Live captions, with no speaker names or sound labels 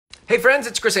Hey friends,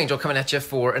 it's Chris Angel coming at you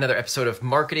for another episode of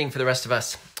Marketing for the Rest of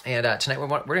Us. And tonight we're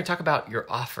going to talk about your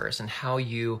offers and how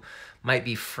you might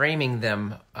be framing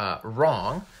them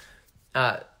wrong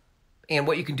and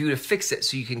what you can do to fix it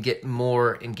so you can get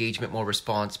more engagement, more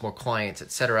response, more clients,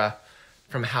 etc.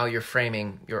 from how you're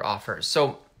framing your offers.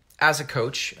 So as a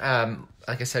coach,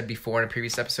 like I said before in a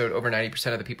previous episode, over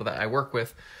 90% of the people that I work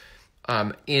with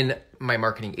in my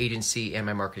marketing agency and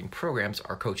my marketing programs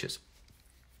are coaches.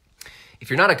 If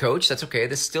you're not a coach, that's okay.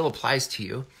 This still applies to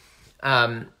you.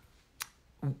 As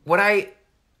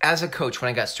a coach, when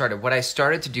I got started, what I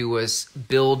started to do was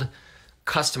build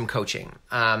custom coaching.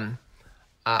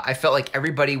 I felt like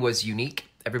everybody was unique,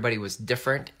 everybody was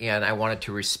different, and I wanted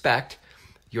to respect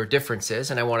your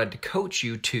differences, and I wanted to coach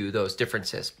you to those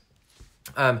differences.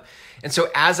 And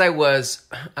so as I was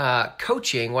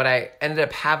coaching, what I ended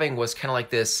up having was kind of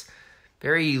like this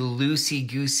very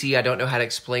loosey-goosey, I don't know how to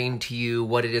explain to you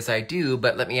what it is I do,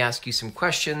 but let me ask you some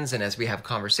questions, and as we have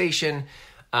conversation,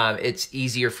 it's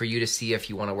easier for you to see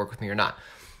if you want to work with me or not.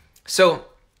 So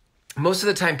most of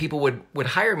the time people would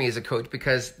hire me as a coach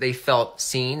because they felt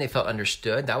seen, they felt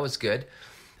understood, that was good.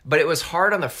 But it was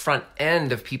hard on the front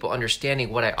end of people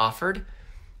understanding what I offered.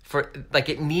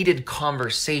 It needed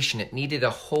conversation, it needed a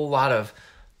whole lot of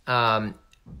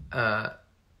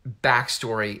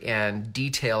backstory and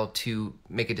detail to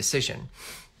make a decision.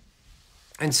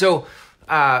 And so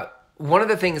one of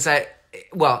the things and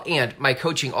my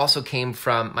coaching also came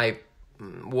from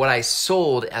what I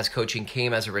sold as coaching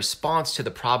came as a response to the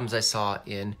problems I saw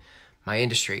in my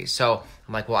industry. So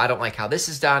I'm like, well, I don't like how this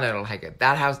is done. I don't like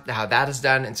how that is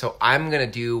done. And so I'm going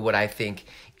to do what I think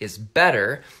is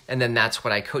better. And then that's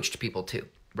what I coached people to,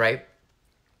 right?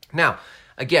 Now,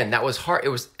 again, that was hard.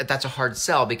 That's a hard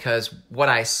sell because what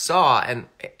I saw and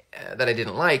that I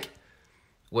didn't like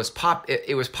was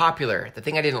it was popular. The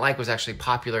thing I didn't like was actually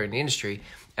popular in the industry,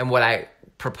 and what I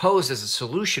proposed as a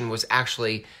solution was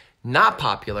actually not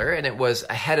popular, and it was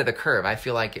ahead of the curve. I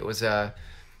feel like it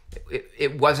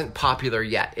wasn't popular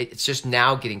yet. It's just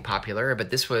now getting popular. But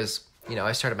this was,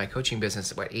 I started my coaching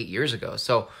business 8 years ago.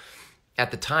 So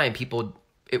at the time, people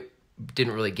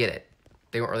didn't really get it.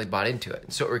 They weren't really bought into it.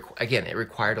 And so, it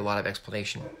required a lot of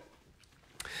explanation.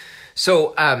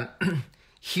 So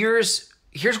here's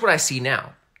what I see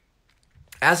now.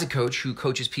 As a coach who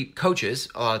coaches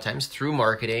a lot of times through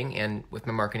marketing and with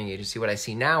my marketing agency, what I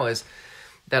see now is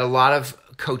that a lot of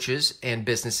coaches and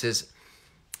businesses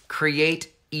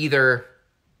create either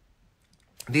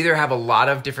have a lot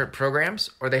of different programs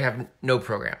or they have no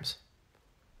programs.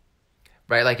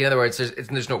 Right? Like, in other words,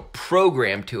 there's no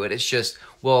program to it. It's just,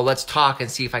 well, let's talk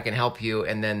and see if I can help you,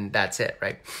 and then that's it,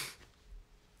 right?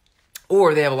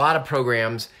 Or they have a lot of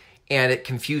programs, and it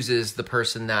confuses the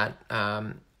person that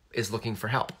is looking for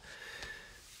help.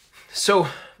 So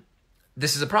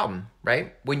this is a problem,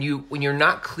 right? When you're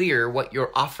not clear what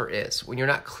your offer is, when you're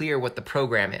not clear what the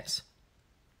program is.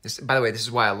 By the way, this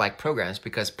is why I like programs,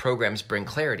 because programs bring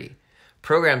clarity.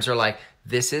 Programs are like,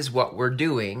 this is what we're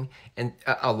doing and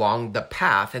along the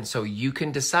path. And so you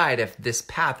can decide if this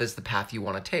path is the path you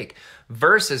want to take,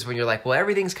 versus when you're like, well,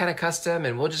 everything's kind of custom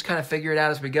and we'll just kind of figure it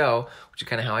out as we go, which is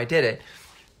kind of how I did it.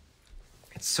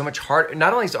 It's so much harder.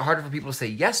 Not only is it harder for people to say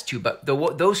yes to, but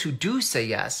those who do say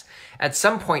yes at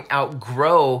some point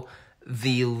outgrow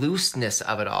the looseness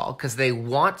of it all because they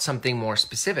want something more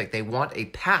specific. They want a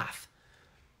path.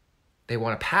 They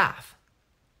want a path.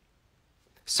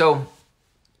 So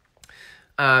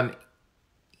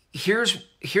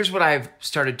here's what I've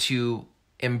started to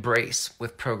embrace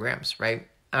with programs, right?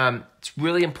 It's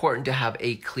really important to have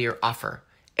a clear offer.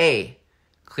 A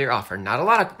clear offer. Not a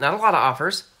lot of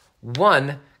offers.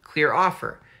 One clear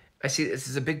offer. I see this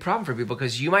is a big problem for people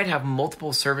because you might have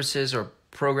multiple services or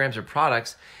programs or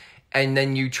products, and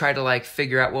then you try to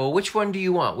figure out, well, which one do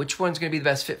you want? Which one's going to be the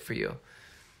best fit for you?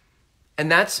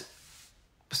 And that's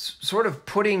sort of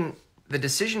putting the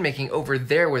decision-making over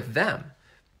there with them.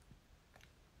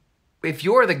 If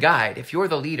you're the guide, if you're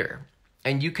the leader,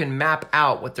 and you can map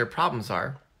out what their problems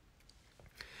are,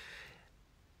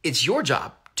 it's your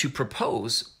job to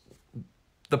propose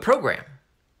the program.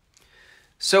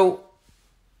 So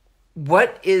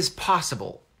what is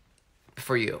possible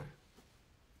for you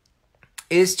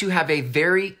is to have a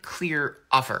very clear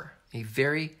offer,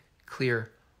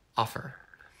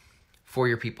 for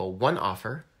your people. One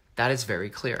offer that is very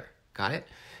clear. Got it?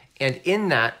 And in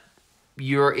that,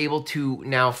 you're able to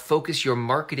now focus your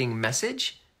marketing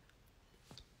message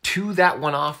to that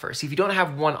one offer. See, if you don't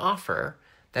have one offer,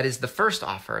 that is the first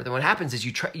offer, then what happens is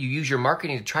you use your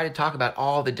marketing to try to talk about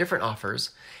all the different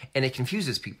offers, and it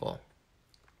confuses people.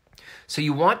 So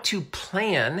you want to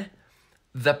plan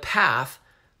the path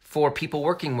for people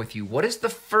working with you? What is the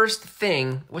first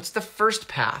thing, what's the first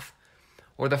path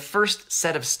or the first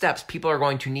set of steps people are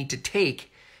going to need to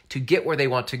take to get where they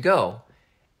want to go?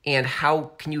 And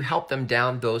how can you help them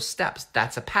down those steps?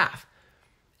 That's a path.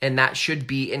 And that should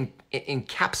be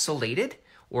encapsulated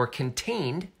or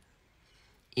contained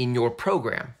in your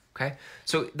program, okay?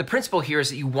 So the principle here is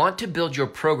that you want to build your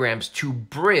programs to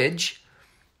bridge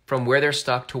from where they're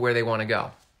stuck to where they want to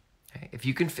go. Okay? If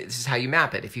you can, this is how you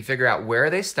map it. If you figure out where are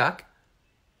they stuck,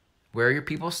 where are your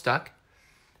people stuck,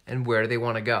 and where do they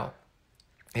want to go?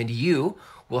 And you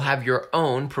will have your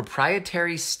own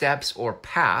proprietary steps or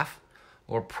path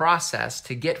or process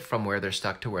to get from where they're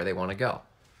stuck to where they want to go.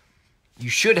 You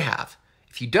should have.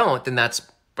 If you don't, then that's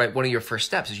right. One of your first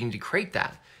steps is you need to create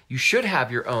that. You should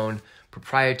have your own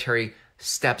proprietary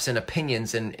steps and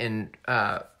opinions and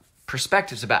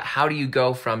perspectives about how do you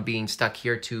go from being stuck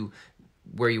here to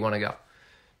where you want to go.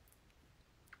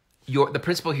 The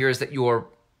principle here is that your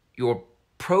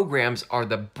programs are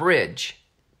the bridge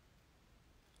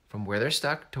from where they're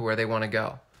stuck to where they want to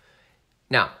go.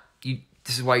 Now,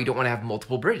 this is why you don't want to have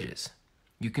multiple bridges.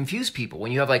 You confuse people.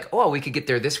 When you have like, oh, we could get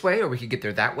there this way, or we could get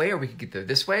there that way, or we could get there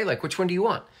this way. Like, which one do you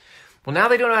want? Well, now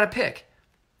they don't know how to pick.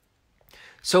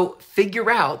 So figure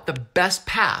out the best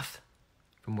path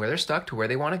from where they're stuck to where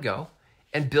they want to go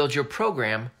and build your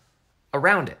program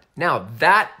around it. Now,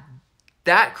 that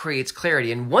creates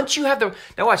clarity. And once you have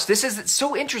now watch, this is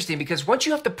so interesting because once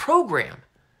you have the program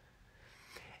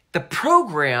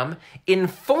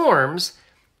informs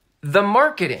the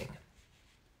marketing.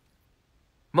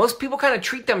 Most people kind of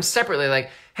treat them separately, like,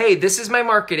 hey, this is my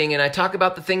marketing, and I talk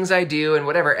about the things I do and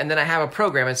whatever, and then I have a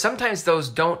program, and sometimes those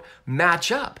don't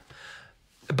match up.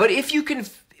 But if you can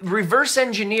reverse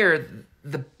engineer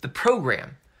the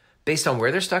program based on where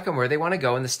they're stuck and where they want to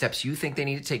go and the steps you think they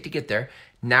need to take to get there,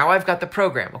 now I've got the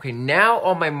program. Okay, now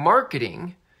all my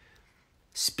marketing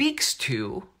speaks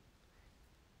to,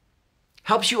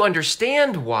 helps you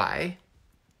understand why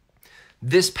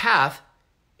this path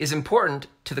is important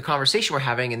to the conversation we're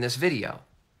having in this video,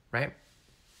 right?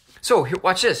 So here,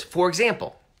 watch this. For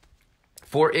example,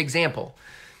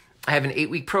 I have an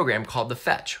 8-week program called The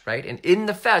Fetch, right? And in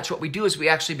The Fetch, what we do is we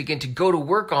actually begin to go to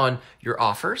work on your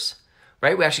offers,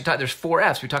 right? We actually talk, there's 4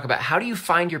 F's. We talk about how do you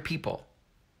find your people?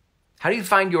 How do you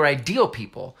find your ideal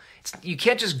people? You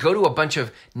can't just go to a bunch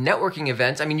of networking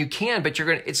events. I mean, you can, but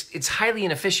it's highly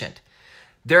inefficient.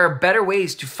 There are better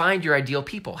ways to find your ideal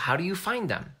people. How do you find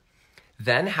them?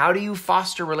 Then how do you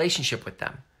foster relationship with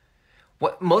them?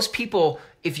 What most people,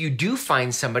 if you do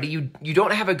find somebody, you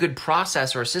don't have a good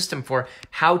process or a system for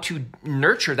how to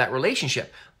nurture that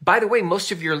relationship. By the way,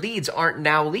 most of your leads aren't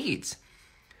now leads.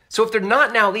 So if they're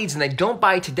not now leads and they don't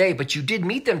buy today, but you did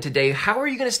meet them today, how are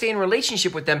you going to stay in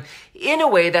relationship with them in a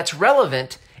way that's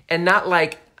relevant and not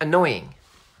like annoying?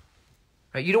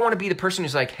 Right? You don't want to be the person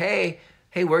who's like, hey,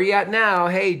 where are you at now?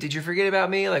 Hey, did you forget about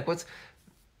me? Like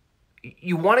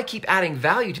you want to keep adding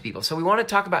value to people. So we want to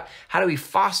talk about how do we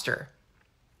foster.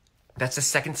 That's the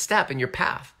second step in your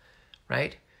path,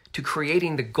 right? To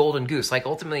creating the golden goose. Like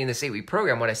ultimately in this 8-week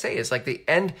program, what I say is like the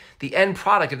end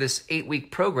product of this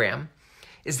 8-week program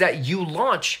is that you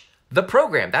launch the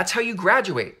program. That's how you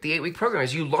graduate. The 8-week program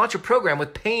is you launch a program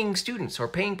with paying students or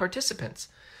paying participants.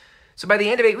 So by the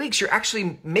end of 8 weeks, you're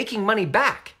actually making money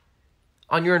back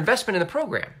on your investment in the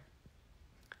program.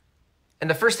 And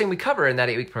the first thing we cover in that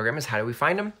 8-week program is how do we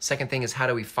find them? Second thing is how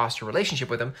do we foster a relationship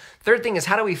with them? Third thing is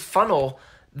how do we funnel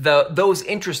those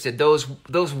interested,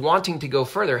 those wanting to go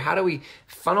further? How do we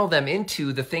funnel them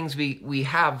into the things we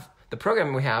have, the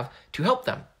program we have to help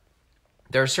them?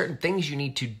 There are certain things you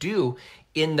need to do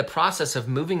in the process of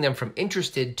moving them from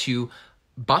interested to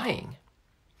buying.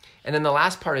 And then the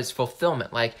last part is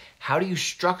fulfillment. Like, how do you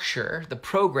structure the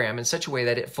program in such a way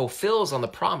that it fulfills on the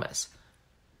promise,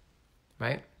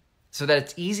 right? So that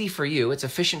it's easy for you, it's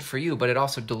efficient for you, but it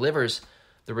also delivers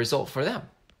the result for them.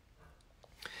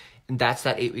 And that's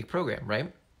that 8-week program,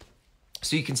 right?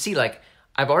 So you can see, like,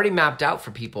 I've already mapped out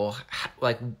for people,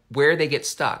 like, where they get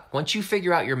stuck. Once you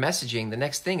figure out your messaging, the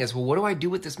next thing is, well, what do I do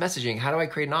with this messaging? How do I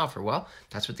create an offer? Well,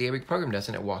 that's what the 8-week program does,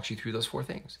 and it walks you through those 4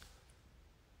 things.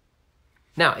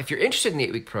 Now, if you're interested in the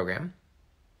 8-week program,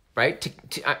 right,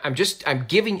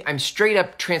 I'm straight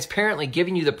up transparently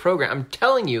giving you the program. I'm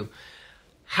telling you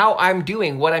how I'm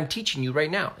doing what I'm teaching you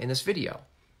right now in this video.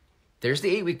 There's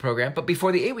the 8-week program, but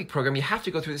before the 8-week program, you have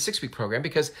to go through the 6-week program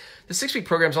because the 6-week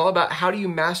program is all about how do you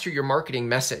master your marketing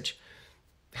message.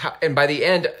 And by the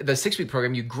end of the 6-week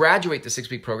program, you graduate the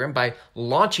 6-week program by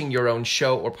launching your own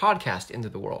show or podcast into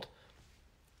the world.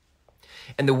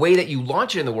 And the way that you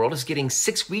launch it in the world is getting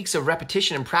 6 weeks of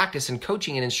repetition and practice and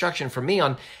coaching and instruction from me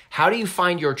on how do you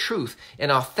find your truth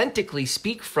and authentically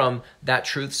speak from that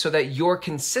truth so that you're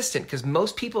consistent, because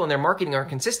most people in their marketing aren't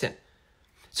consistent.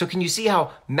 So can you see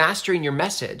how mastering your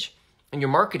message and your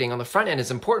marketing on the front end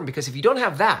is important? Because if you don't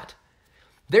have that,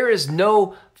 there is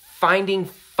no fostering,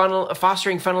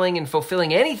 funneling, and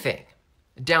fulfilling anything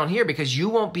down here, because you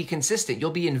won't be consistent.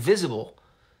 You'll be invisible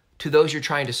to those you're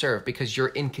trying to serve because you're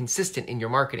inconsistent in your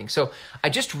marketing. So I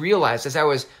just realized as I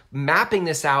was mapping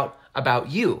this out about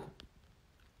you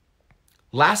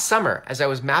last summer, as I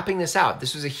was mapping this out,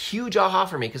 this was a huge aha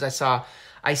for me, because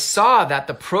I saw that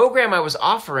the program I was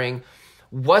offering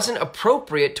wasn't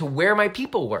appropriate to where my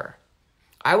people were.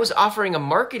 I was offering a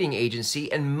marketing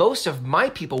agency, and most of my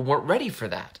people weren't ready for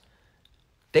that.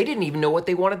 They didn't even know what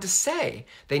they wanted to say.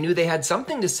 They knew they had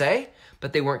something to say,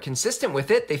 but they weren't consistent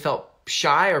with it. They felt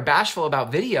shy or bashful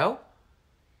about video.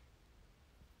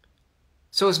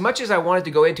 So as much as I wanted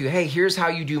to go into, hey, here's how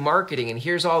you do marketing, and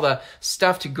here's all the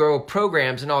stuff to grow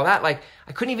programs and all that, like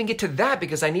I couldn't even get to that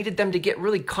because I needed them to get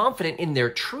really confident in their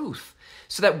truth,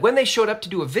 so that when they showed up to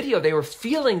do a video, they were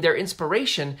feeling their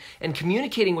inspiration and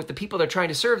communicating with the people they're trying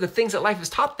to serve the things that life has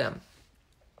taught them.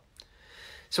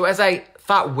 So as I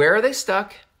thought, where are they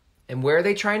stuck and where are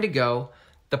they trying to go,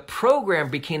 the program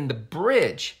became the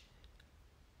bridge.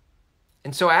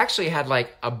 And so I actually had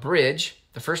like a bridge.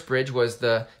 The first bridge was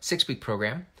the 6-week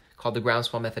program called the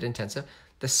Groundswell Method Intensive.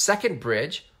 The second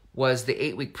bridge was the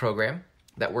 8-week program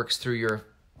that works through your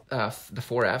the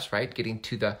 4 F's, right? Getting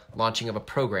to the launching of a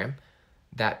program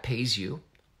that pays you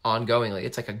ongoingly.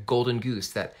 It's like a golden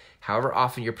goose that however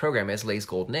often your program is, lays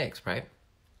golden eggs, right?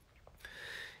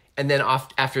 And then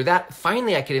after that,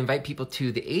 finally I could invite people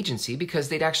to the agency because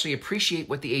they'd actually appreciate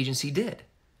what the agency did.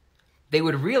 They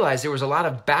would realize there was a lot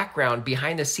of background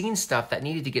behind the scenes stuff that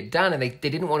needed to get done, and they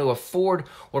didn't want to afford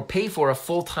or pay for a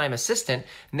full-time assistant,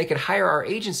 and they could hire our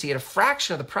agency at a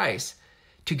fraction of the price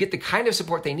to get the kind of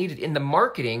support they needed in the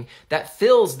marketing that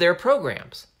fills their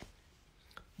programs.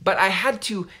 But I had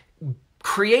to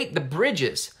create the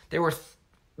bridges. There were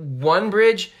 1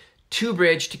 bridge, 2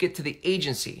 bridge to get to the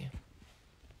agency.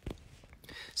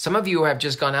 Some of you have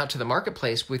just gone out to the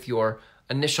marketplace with your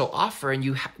initial offer,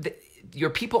 and your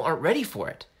people aren't ready for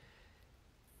it.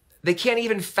 They can't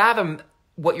even fathom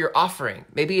what you're offering.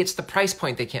 Maybe it's the price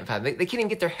point they can't fathom. They can't even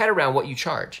get their head around what you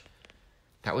charge.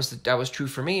 That was true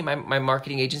for me. My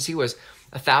marketing agency was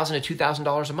 $1,000 to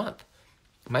 $2,000 a month.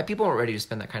 My people weren't ready to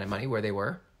spend that kind of money where they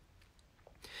were.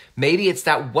 Maybe it's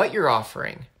that what you're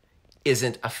offering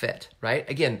isn't a fit, right?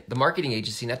 Again, the marketing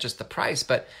agency, not just the price,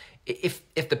 but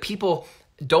if the people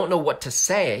don't know what to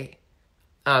say,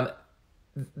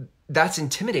 that's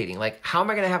intimidating. Like, how am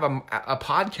I going to have a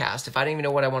podcast if I don't even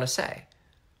know what I want to say?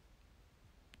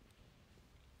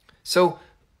 So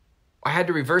I had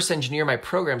to reverse engineer my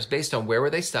programs based on where were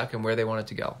they stuck and where they wanted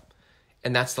to go.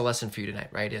 And that's the lesson for you tonight,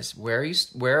 right? Is where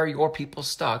are your people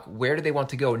stuck? Where do they want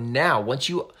to go? Now, once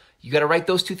you got to write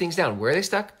those 2 things down. Where are they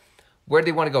stuck? Where do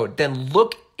they want to go? Then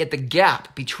look at the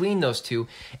gap between those 2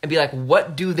 and be like,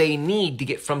 what do they need to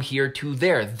get from here to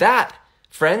there? That,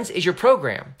 friends, is your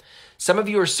program. Some of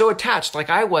you are so attached, like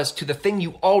I was, to the thing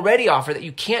you already offer that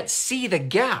you can't see the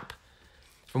gap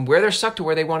from where they're stuck to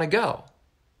where they want to go.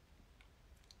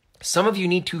 Some of you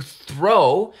need to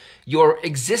throw your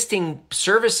existing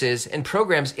services and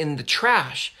programs in the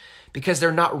trash because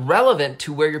they're not relevant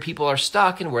to where your people are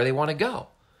stuck and where they want to go.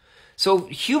 So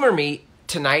humor me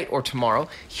tonight or tomorrow.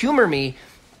 Humor me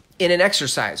in an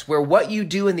exercise where what you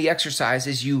do in the exercise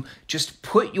is you just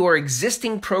put your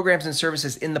existing programs and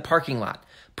services in the parking lot.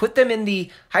 Put them in the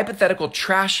hypothetical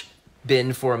trash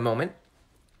bin for a moment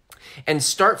and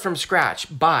start from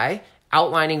scratch by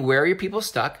outlining where are your people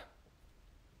stuck,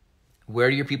 where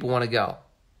do your people want to go.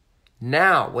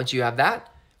 Now, once you have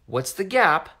that, what's the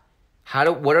gap?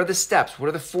 What are the steps? What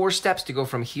are the 4 steps to go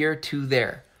from here to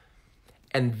there?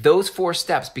 And those 4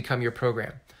 steps become your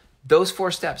program. Those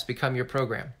 4 steps become your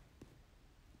program.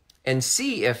 And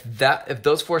see if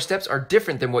those 4 steps are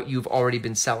different than what you've already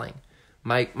been selling.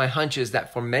 My hunch is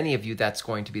that for many of you, that's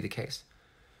going to be the case.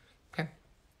 Okay.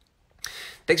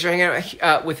 Thanks for hanging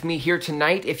out with me here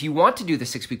tonight. If you want to do the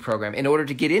 6-week program, in order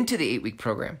to get into the 8-week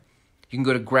program, you can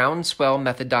go to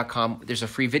groundswellmethod.com. There's a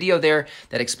free video there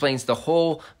that explains the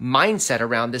whole mindset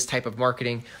around this type of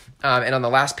marketing. And on the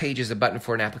last page is a button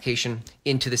for an application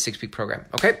into the 6-week program.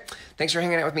 Okay. Thanks for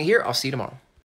hanging out with me here. I'll see you tomorrow.